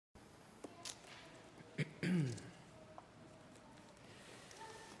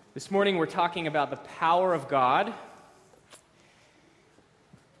This morning we're talking about the power of God.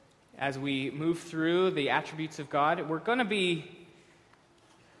 As we move through the attributes of God, we're going to be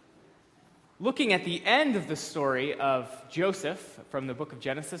looking at the end of the story of Joseph from the book of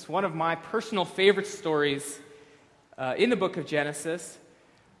Genesis, one of my personal favorite stories in the book of Genesis,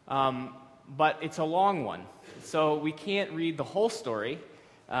 but it's a long one, so we can't read the whole story.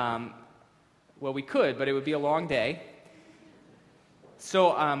 Well, we could, but it would be a long day. So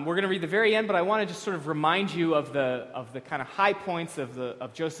we're going to read the very end, but I want to just sort of remind you of the kind of high points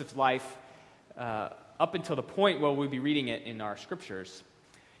of Joseph's life up until the point where we'll be reading it in our scriptures.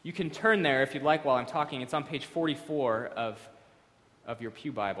 You can turn there if you'd like while I'm talking. It's on page 44 of your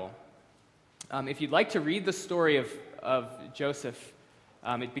Pew Bible. If you'd like to read the story of Joseph,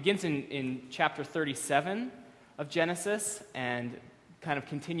 it begins in chapter 37 of Genesis and kind of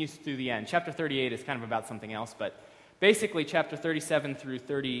continues through the end. Chapter 38 is kind of about something else, but basically, chapter 37 through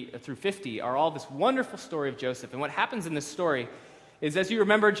 50 are all this wonderful story of Joseph. And what happens in this story is, as you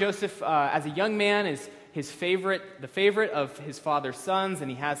remember, Joseph, as a young man, is the favorite of his father's sons, and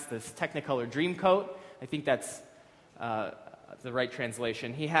he has this Technicolor dream coat. I think that's the right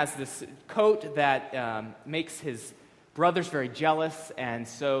translation. He has this coat that makes his brothers very jealous, and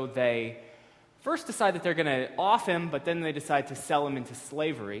so they first decide that they're going to off him, but then they decide to sell him into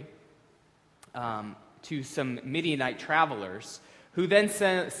slavery to some Midianite travelers, who then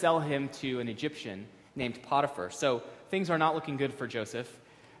sell him to an Egyptian named Potiphar. So things are not looking good for Joseph.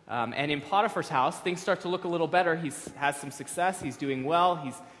 And in Potiphar's house, things start to look a little better. He has some success. He's doing well.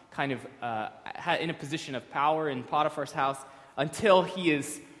 He's kind of in a position of power in Potiphar's house until he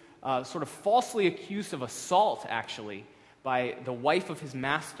is sort of falsely accused of assault, actually, by the wife of his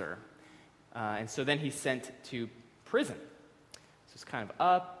master. And so then he's sent to prison. So it's kind of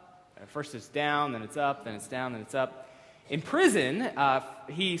up. First it's down, then it's up, then it's down, then it's up. In prison,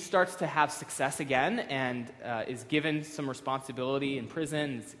 he starts to have success again and is given some responsibility in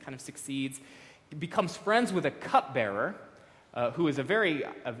prison, kind of succeeds. He becomes friends with a cupbearer, who is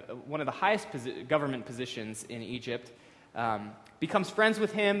one of the highest government positions in Egypt. Becomes friends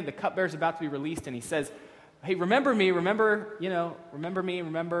with him. The cupbearer's about to be released, and he says, "Hey, remember me, remember me,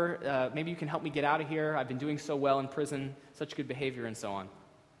 maybe you can help me get out of here. I've been doing so well in prison, such good behavior," and so on.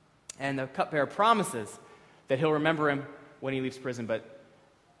 And the cupbearer promises that he'll remember him when he leaves prison, but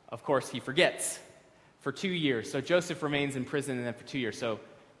of course he forgets for 2 years. So Joseph remains in prison, and then for 2 years, so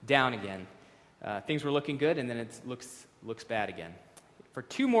down again. Things were looking good, and then it looks bad again. For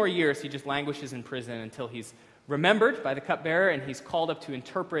 2 more years, he just languishes in prison until he's remembered by the cupbearer, and he's called up to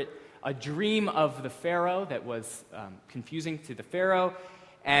interpret a dream of the Pharaoh that was confusing to the Pharaoh.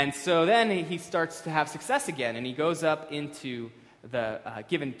 And so then he starts to have success again, and he goes up into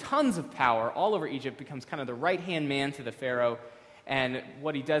given tons of power all over Egypt, becomes kind of the right-hand man to the Pharaoh, and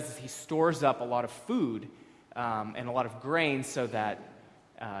what he does is he stores up a lot of food and a lot of grain so that,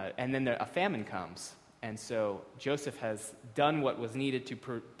 and then a famine comes. And so Joseph has done what was needed to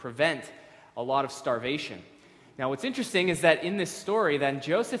prevent a lot of starvation. Now what's interesting is that in this story, then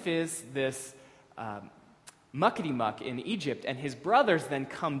Joseph is this muckety-muck in Egypt, and his brothers then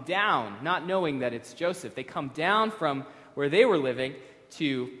come down, not knowing that it's Joseph. They come down from where they were living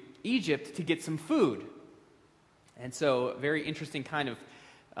to Egypt to get some food. And so, very interesting kind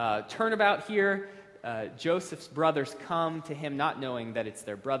of turnabout here. Joseph's brothers come to him not knowing that it's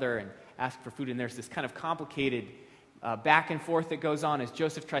their brother and ask for food, and there's this kind of complicated back and forth that goes on as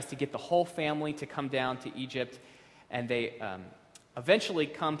Joseph tries to get the whole family to come down to Egypt, and they eventually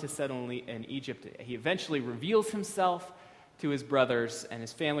come to settle in Egypt. He eventually reveals himself to his brothers, and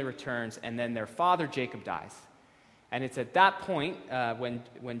his family returns, and then their father Jacob dies. And it's at that point,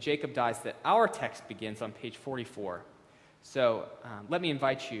 when Jacob dies, that our text begins on page 44. So let me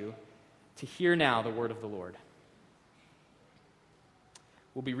invite you to hear now the word of the Lord.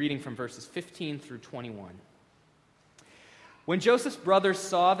 We'll be reading from verses 15 through 21. When Joseph's brothers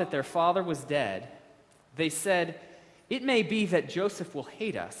saw that their father was dead, they said, "It may be that Joseph will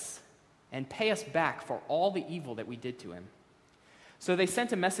hate us and pay us back for all the evil that we did to him." So they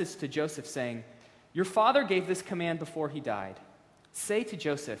sent a message to Joseph saying, "Your father gave this command before he died. Say to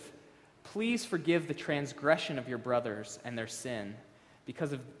Joseph, 'Please forgive the transgression of your brothers and their sin,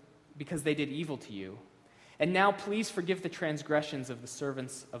 because they did evil to you. And now please forgive the transgressions of the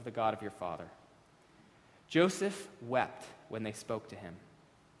servants of the God of your father.' Joseph wept when they spoke to him.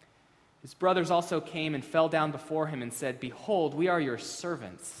 His brothers also came and fell down before him and said, 'Behold, we are your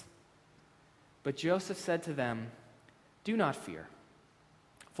servants.' But Joseph said to them, 'Do not fear.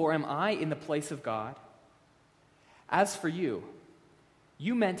 For am I in the place of God? As for you,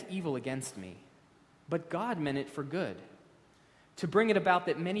 you meant evil against me, but God meant it for good, to bring it about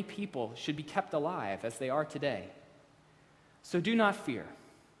that many people should be kept alive as they are today. So do not fear.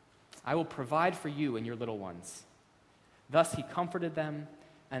 I will provide for you and your little ones." Thus he comforted them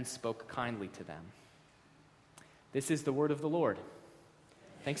and spoke kindly to them. This is the word of the Lord.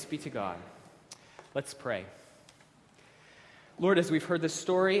 Thanks be to God. Let's pray. Lord, as we've heard this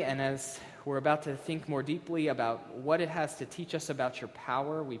story and as we're about to think more deeply about what it has to teach us about your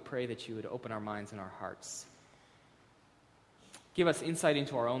power, we pray that you would open our minds and our hearts. Give us insight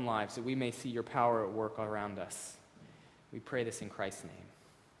into our own lives that we may see your power at work around us. We pray this in Christ's name.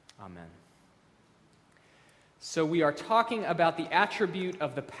 Amen. So we are talking about the attribute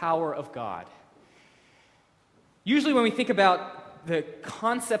of the power of God. Usually when we think about the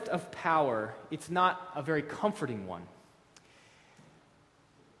concept of power, it's not a very comforting one.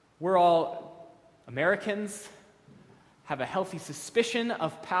 We're all Americans, have a healthy suspicion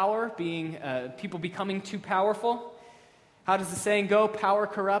of power, being people becoming too powerful. How does the saying go? Power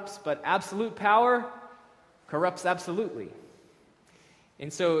corrupts, but absolute power corrupts absolutely.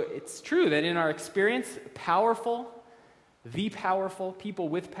 And so it's true that in our experience, the powerful, people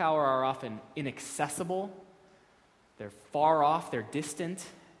with power are often inaccessible. They're far off, they're distant,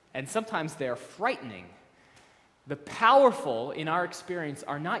 and sometimes they're frightening. The powerful, in our experience,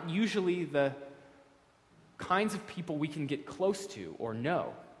 are not usually the kinds of people we can get close to or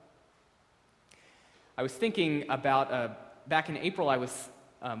know. I was thinking about, back in April, I was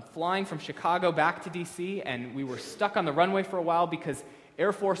flying from Chicago back to D.C., and we were stuck on the runway for a while because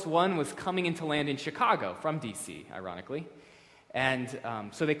Air Force One was coming in to land in Chicago from D.C., ironically. And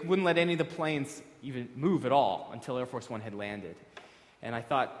so they wouldn't let any of the planes even move at all until Air Force One had landed. And I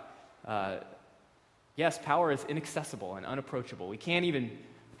thought, yes, power is inaccessible and unapproachable. We can't even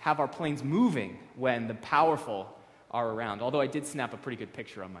have our planes moving when the powerful are around, although I did snap a pretty good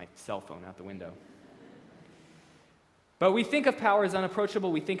picture on my cell phone out the window. But we think of power as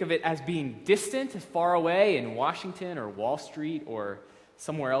unapproachable. We think of it as being distant, far away in Washington or Wall Street or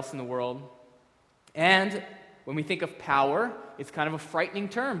somewhere else in the world. And when we think of power, it's kind of a frightening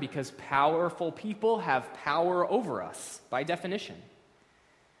term because powerful people have power over us by definition.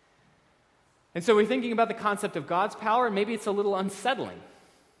 And so we're thinking about the concept of God's power, and maybe it's a little unsettling.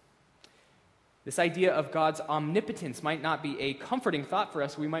 This idea of God's omnipotence might not be a comforting thought for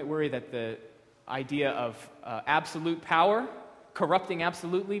us. We might worry that the idea of absolute power, corrupting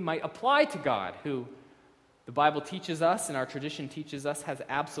absolutely, might apply to God, who the Bible teaches us and our tradition teaches us has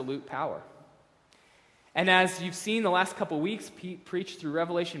absolute power. And as you've seen the last couple weeks, Pete preached through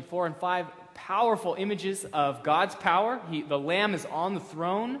Revelation 4 and 5, powerful images of God's power. The Lamb is on the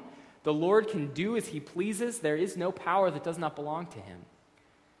throne. The Lord can do as he pleases. There is no power that does not belong to him.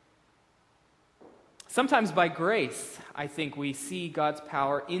 Sometimes by grace, I think we see God's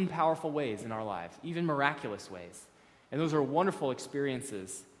power in powerful ways in our lives, even miraculous ways. And those are wonderful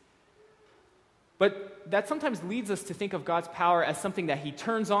experiences. But that sometimes leads us to think of God's power as something that he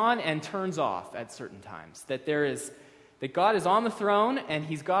turns on and turns off at certain times. That God is on the throne and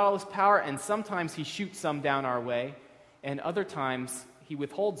he's got all this power, and sometimes he shoots some down our way, and other times he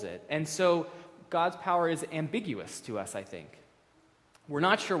withholds it. And so God's power is ambiguous to us, I think. We're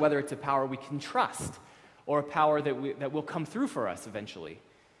not sure whether it's a power we can trust or a power that will come through for us eventually.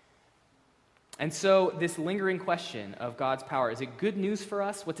 And so this lingering question of God's power, is it good news for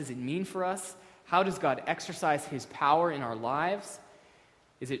us? What does it mean for us? How does God exercise his power in our lives?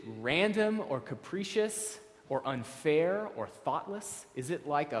 Is it random or capricious or unfair or thoughtless? Is it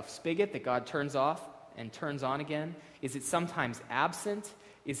like a spigot that God turns off and turns on again? Is it sometimes absent?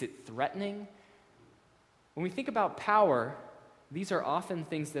 Is it threatening? When we think about power, these are often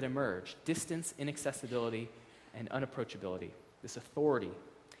things that emerge: distance, inaccessibility, and unapproachability, this authority.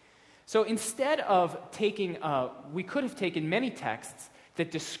 So instead of we could have taken many texts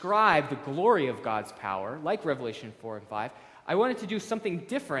that describe the glory of God's power, like Revelation 4 and 5, I wanted to do something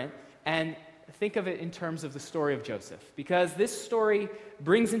different and think of it in terms of the story of Joseph, because this story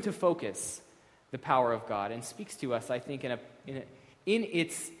brings into focus the power of God and speaks to us, I think, in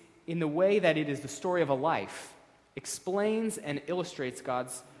the way that it is the story of a life, explains and illustrates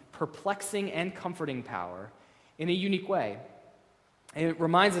God's perplexing and comforting power in a unique way. And it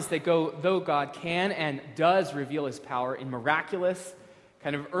reminds us that though God can and does reveal his power in miraculous,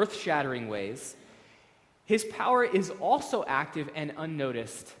 kind of earth-shattering ways, his power is also active and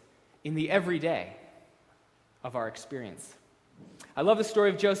unnoticed in the everyday of our experience. I love the story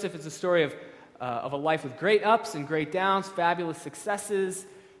of Joseph. It's a story of a life with great ups and great downs, fabulous successes,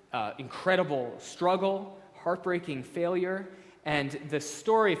 incredible struggle, heartbreaking failure. And the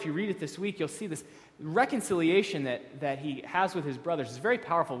story, if you read it this week, you'll see this reconciliation that he has with his brothers is very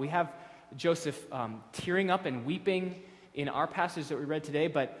powerful. We have Joseph tearing up and weeping in our passage that we read today,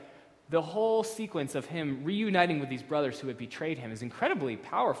 but the whole sequence of him reuniting with these brothers who had betrayed him is incredibly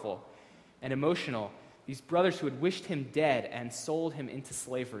powerful and emotional. These brothers who had wished him dead and sold him into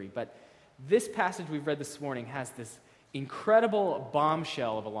slavery. But this passage we've read this morning has this incredible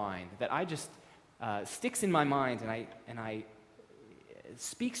bombshell of a line that I just sticks in my mind, and I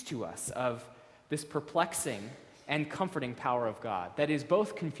speaks to us of this perplexing and comforting power of God that is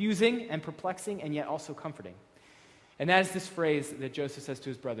both confusing and perplexing and yet also comforting. And that is this phrase that Joseph says to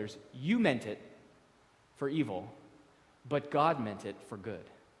his brothers: "You meant it for evil, but God meant it for good."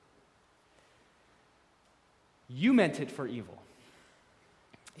 You meant it for evil.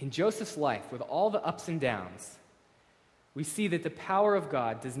 In Joseph's life, with all the ups and downs, we see that the power of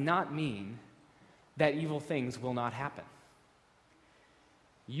God does not mean that evil things will not happen.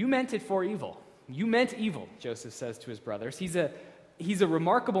 You meant it for evil. You meant evil, Joseph says to his brothers. He's a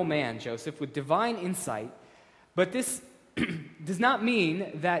remarkable man, Joseph, with divine insight, but this does not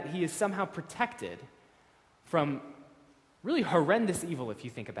mean that he is somehow protected from really horrendous evil, if you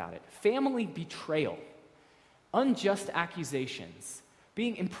think about it. Family betrayal, unjust accusations,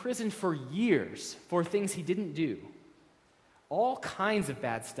 being imprisoned for years for things he didn't do. All kinds of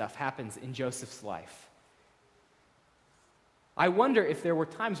bad stuff happens in Joseph's life. I wonder if there were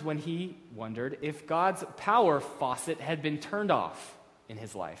times when he wondered if God's power faucet had been turned off in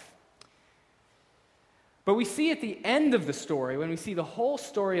his life. But we see at the end of the story, when we see the whole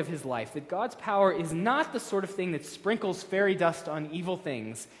story of his life, that God's power is not the sort of thing that sprinkles fairy dust on evil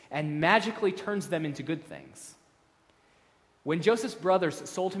things and magically turns them into good things. When Joseph's brothers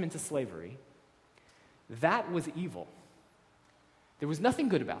sold him into slavery, that was evil. There was nothing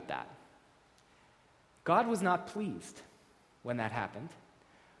good about that. God was not pleased when that happened,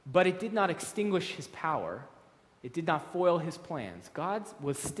 but it did not extinguish his power. It did not foil his plans. God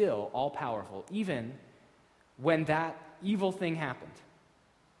was still all-powerful, even when that evil thing happened.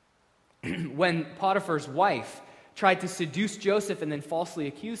 When Potiphar's wife tried to seduce Joseph and then falsely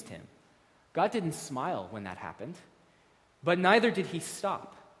accused him, God didn't smile when that happened, but neither did he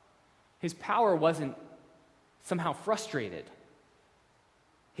stop. His power wasn't somehow frustrated.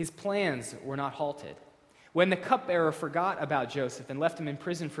 His plans were not halted. When the cupbearer forgot about Joseph and left him in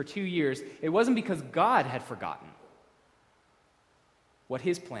prison for 2 years, it wasn't because God had forgotten what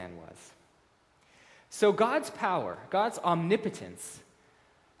his plan was. So God's power, God's omnipotence,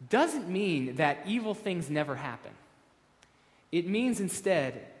 doesn't mean that evil things never happen. It means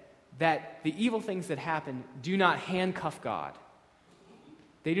instead that the evil things that happen do not handcuff God.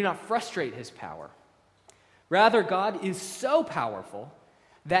 They do not frustrate his power. Rather, God is so powerful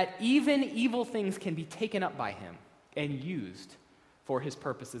that even evil things can be taken up by him and used for his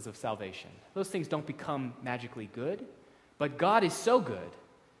purposes of salvation. Those things don't become magically good, but God is so good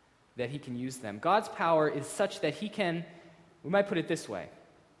that he can use them. God's power is such that he can, we might put it this way,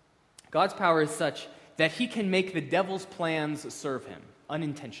 God's power is such that he can make the devil's plans serve him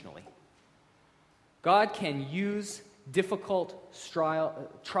unintentionally. God can use difficult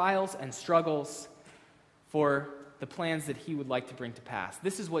trials and struggles for the plans that he would like to bring to pass.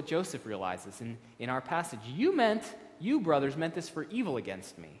 This is what Joseph realizes in our passage. You brothers meant this for evil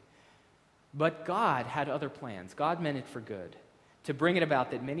against me. But God had other plans. God meant it for good, to bring it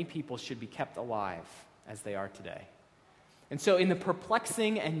about that many people should be kept alive as they are today. And so in the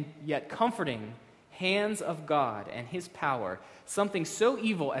perplexing and yet comforting hands of God and his power, something so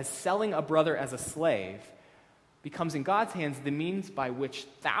evil as selling a brother as a slave becomes in God's hands the means by which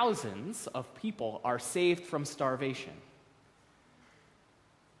thousands of people are saved from starvation.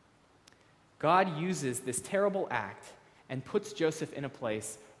 God uses this terrible act and puts Joseph in a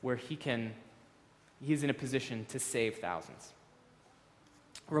place where he's in a position to save thousands.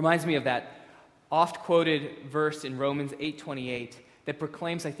 It reminds me of that oft-quoted verse in Romans 8:28 that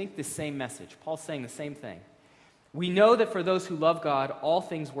proclaims, I think, the same message. Paul's saying the same thing. We know that for those who love God, all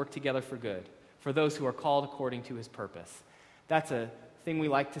things work together for good, for those who are called according to his purpose. That's a thing we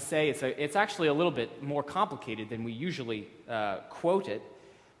like to say. It's actually a little bit more complicated than we usually quote it.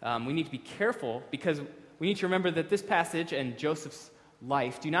 We need to be careful because we need to remember that this passage and Joseph's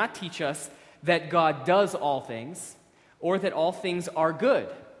life do not teach us that God does all things or that all things are good,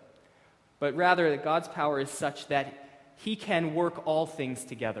 but rather that God's power is such that he can work all things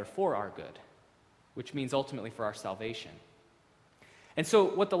together for our good, which means ultimately for our salvation. And so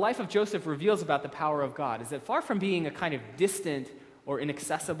what the life of Joseph reveals about the power of God is that far from being a kind of distant or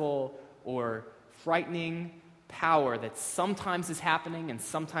inaccessible or frightening power that sometimes is happening and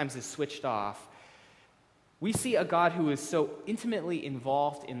sometimes is switched off, we see a God who is so intimately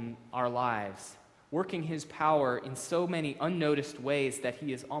involved in our lives, working his power in so many unnoticed ways that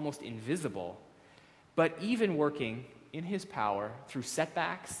he is almost invisible, but even working in his power through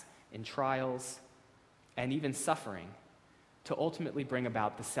setbacks and trials and even suffering to ultimately bring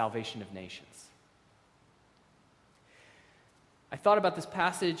about the salvation of nations. I thought about this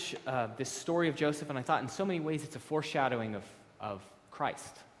passage, this story of Joseph, and I thought in so many ways it's a foreshadowing of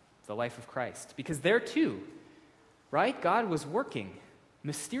Christ, the life of Christ. Because there too, right, God was working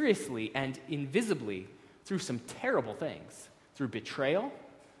mysteriously and invisibly through some terrible things, through betrayal,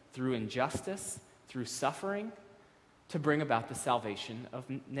 through injustice, through suffering, to bring about the salvation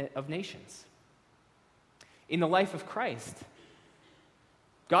of nations. In the life of Christ,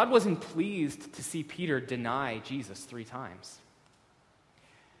 God wasn't pleased to see Peter deny Jesus 3 times.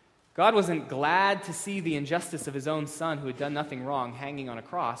 God wasn't glad to see the injustice of his own son, who had done nothing wrong, hanging on a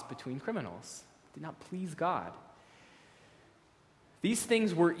cross between criminals. It did not please God. These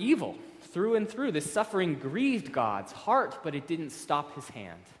things were evil through and through. This suffering grieved God's heart, but it didn't stop his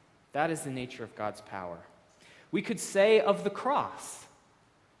hand. That is the nature of God's power. We could say of the cross,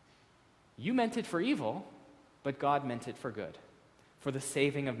 you meant it for evil, but God meant it for good, for the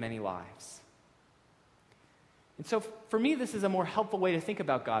saving of many lives. And so for me, this is a more helpful way to think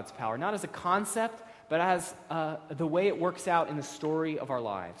about God's power, not as a concept, but as the way it works out in the story of our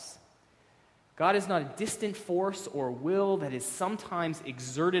lives. God is not a distant force or will that is sometimes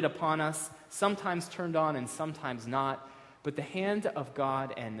exerted upon us, sometimes turned on and sometimes not, but the hand of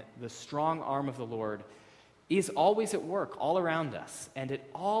God and the strong arm of the Lord is always at work all around us, and at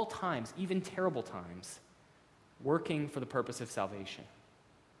all times, even terrible times, working for the purpose of salvation.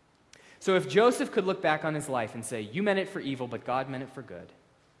 So if Joseph could look back on his life and say, you meant it for evil, but God meant it for good.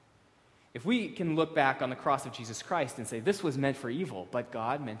 If we can look back on the cross of Jesus Christ and say, this was meant for evil, but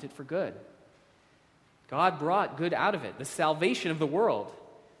God meant it for good. God brought good out of it, the salvation of the world.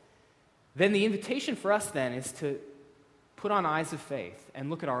 Then the invitation for us then is to put on eyes of faith and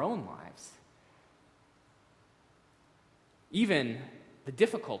look at our own lives. Even the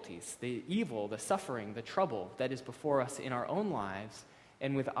difficulties, the evil, the suffering, the trouble that is before us in our own lives,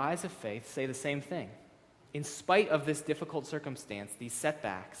 and with eyes of faith say the same thing. In spite of this difficult circumstance, these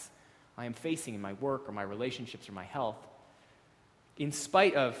setbacks I am facing in my work or my relationships or my health, in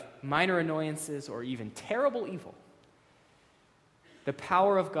spite of minor annoyances or even terrible evil, the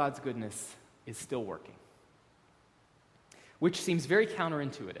power of God's goodness is still working, which seems very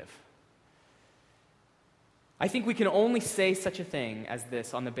counterintuitive. I think we can only say such a thing as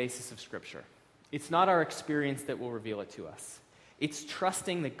this on the basis of Scripture. It's not our experience that will reveal it to us. It's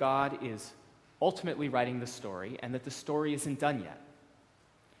trusting that God is ultimately writing the story and that the story isn't done yet.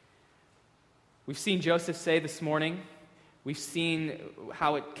 We've seen Joseph say this morning, we've seen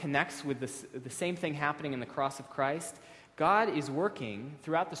how it connects with the same thing happening in the cross of Christ. God is working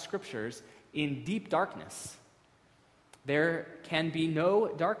throughout the Scriptures in deep darkness. There can be no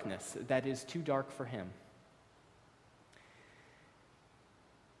darkness that is too dark for him.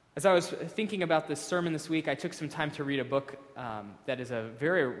 As I was thinking about this sermon this week, I took some time to read a book that is a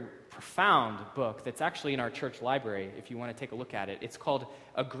very profound book that's actually in our church library, if you want to take a look at it. It's called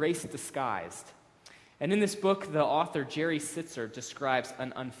A Grace Disguised. And in this book, the author, Jerry Sittser, describes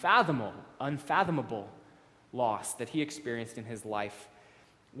an unfathomable loss that he experienced in his life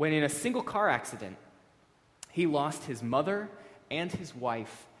when in a single car accident, he lost his mother and his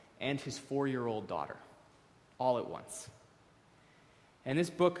wife and his 4-year-old daughter all at once. And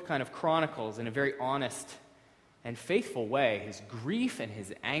this book kind of chronicles in a very honest and faithful way his grief and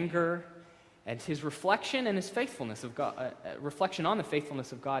his anger and his reflection and his faithfulness of God, reflection on the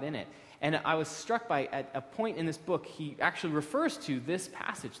faithfulness of God in it. And I was struck by, at a point in this book, he actually refers to this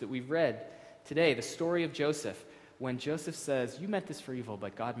passage that we've read today, the story of Joseph, when Joseph says, you meant this for evil,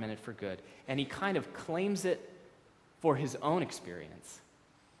 but God meant it for good. And he kind of claims it for his own experience.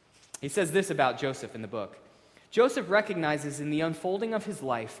 He says this about Joseph in the book. Joseph recognizes in the unfolding of his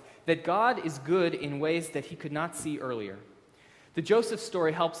life that God is good in ways that he could not see earlier. The Joseph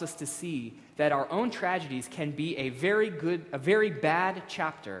story helps us to see that our own tragedies can be a very bad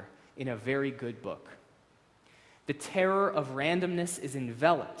chapter in a very good book. The terror of randomness is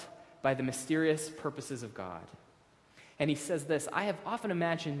enveloped by the mysterious purposes of God. And he says this, I have often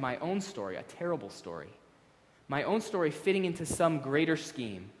imagined my own story, a terrible story, my own story fitting into some greater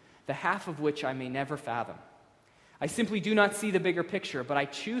scheme, the half of which I may never fathom. I simply do not see the bigger picture, but I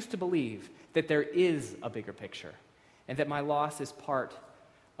choose to believe that there is a bigger picture and that my loss is part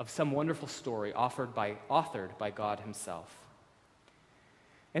of some wonderful story authored by God himself.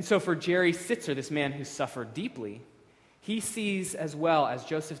 And so for Jerry Sittser, this man who suffered deeply, he sees as well as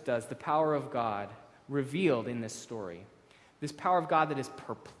Joseph does the power of God revealed in this story. This power of God that is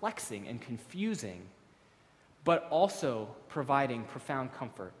perplexing and confusing, but also providing profound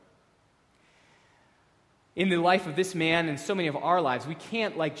comfort. In the life of this man and so many of our lives, we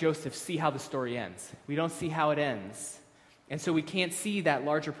can't, like Joseph, see how the story ends. We don't see how it ends. And so we can't see that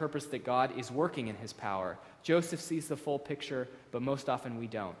larger purpose that God is working in his power. Joseph sees the full picture, but most often we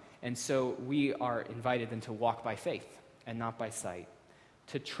don't. And so we are invited then to walk by faith and not by sight,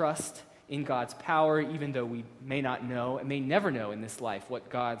 to trust in God's power, even though we may not know and may never know in this life what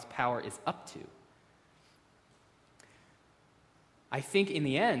God's power is up to. I think in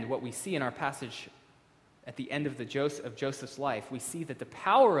the end, what we see in our passage at the end of Joseph's life, we see that the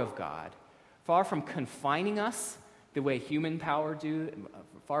power of God, far from confining us the way human power do,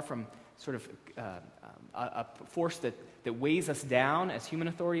 far from sort of a force that weighs us down, as human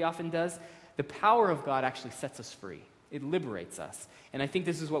authority often does, the power of God actually sets us free. It liberates us. And I think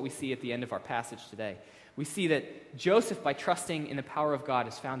this is what we see at the end of our passage today. We see that Joseph, by trusting in the power of God,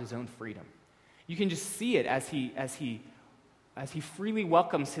 has found his own freedom. You can just see it as he freely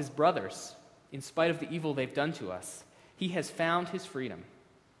welcomes his brothers in spite of the evil they've done to us. He has found his freedom.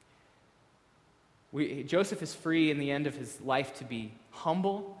 Joseph is free in the end of his life to be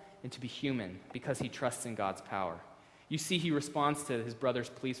humble and to be human because he trusts in God's power. You see, he responds to his brother's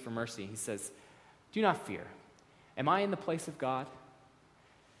pleas for mercy. He says, "Do not fear. Am I in the place of God?"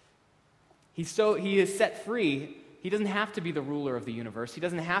 He is set free. He doesn't have to be the ruler of the universe. He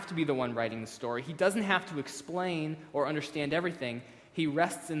doesn't have to be the one writing the story. He doesn't have to explain or understand everything. He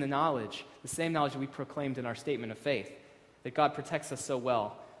rests in the knowledge, the same knowledge that we proclaimed in our statement of faith, that God protects us so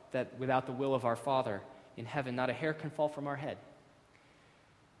well that without the will of our Father in heaven, not a hair can fall from our head.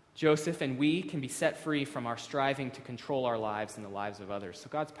 Joseph and we can be set free from our striving to control our lives and the lives of others. So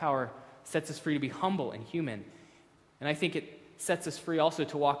God's power sets us free to be humble and human. And I think it sets us free also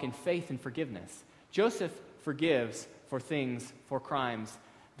to walk in faith and forgiveness. Joseph forgives for crimes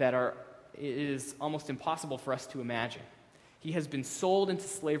that it is almost impossible for us to imagine. He has been sold into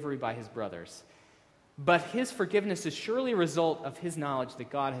slavery by his brothers. But his forgiveness is surely a result of his knowledge that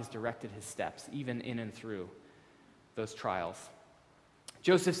God has directed his steps, even in and through those trials.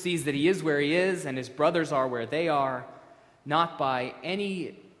 Joseph sees that he is where he is and his brothers are where they are, not by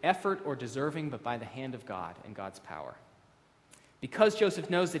any effort or deserving, but by the hand of God and God's power. Because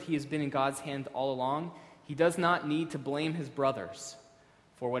Joseph knows that he has been in God's hand all along, he does not need to blame his brothers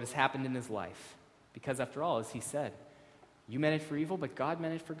for what has happened in his life. Because after all, as he said, you meant it for evil, but God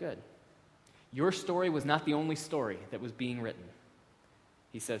meant it for good. Your story was not the only story that was being written,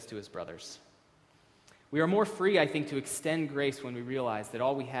 he says to his brothers. We are more free, I think, to extend grace when we realize that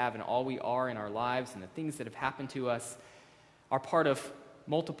all we have and all we are in our lives and the things that have happened to us are part of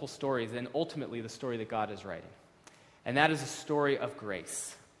multiple stories and ultimately the story that God is writing. And that is a story of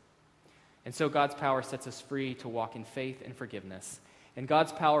grace. And so God's power sets us free to walk in faith and forgiveness. And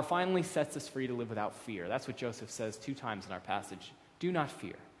God's power finally sets us free to live without fear. That's what Joseph says 2 times in our passage. Do not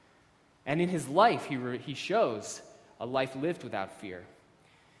fear. And in his life, he shows a life lived without fear.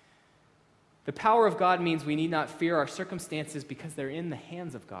 The power of God means we need not fear our circumstances because they're in the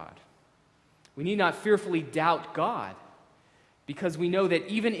hands of God. We need not fearfully doubt God because we know that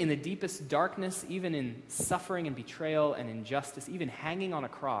even in the deepest darkness, even in suffering and betrayal and injustice, even hanging on a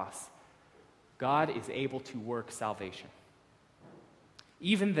cross, God is able to work salvation.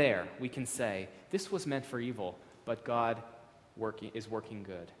 Even there, we can say, this was meant for evil, but God is working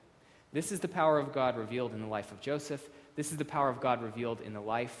good. This is the power of God revealed in the life of Joseph. This is the power of God revealed in the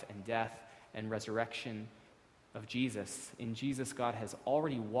life and death and resurrection of Jesus. In Jesus, God has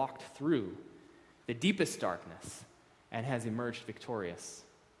already walked through the deepest darkness and has emerged victorious.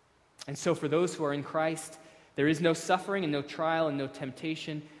 And so for those who are in Christ, there is no suffering and no trial and no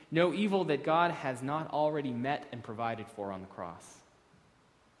temptation, no evil that God has not already met and provided for on the cross.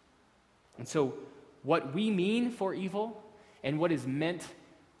 And so what we mean for evil and what is meant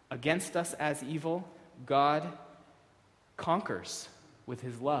against us as evil, God conquers with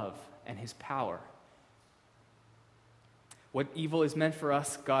his love and his power. What evil is meant for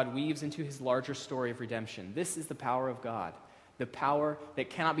us, God weaves into his larger story of redemption. This is the power of God, the power that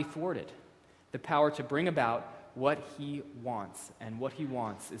cannot be thwarted, the power to bring about what he wants, and what he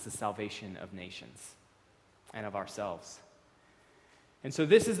wants is the salvation of nations and of ourselves. And so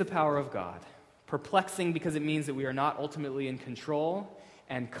this is the power of God, perplexing because it means that we are not ultimately in control,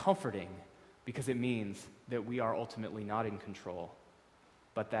 and comforting because it means that we are ultimately not in control,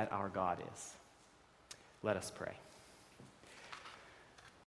 but that our God is. Let us pray.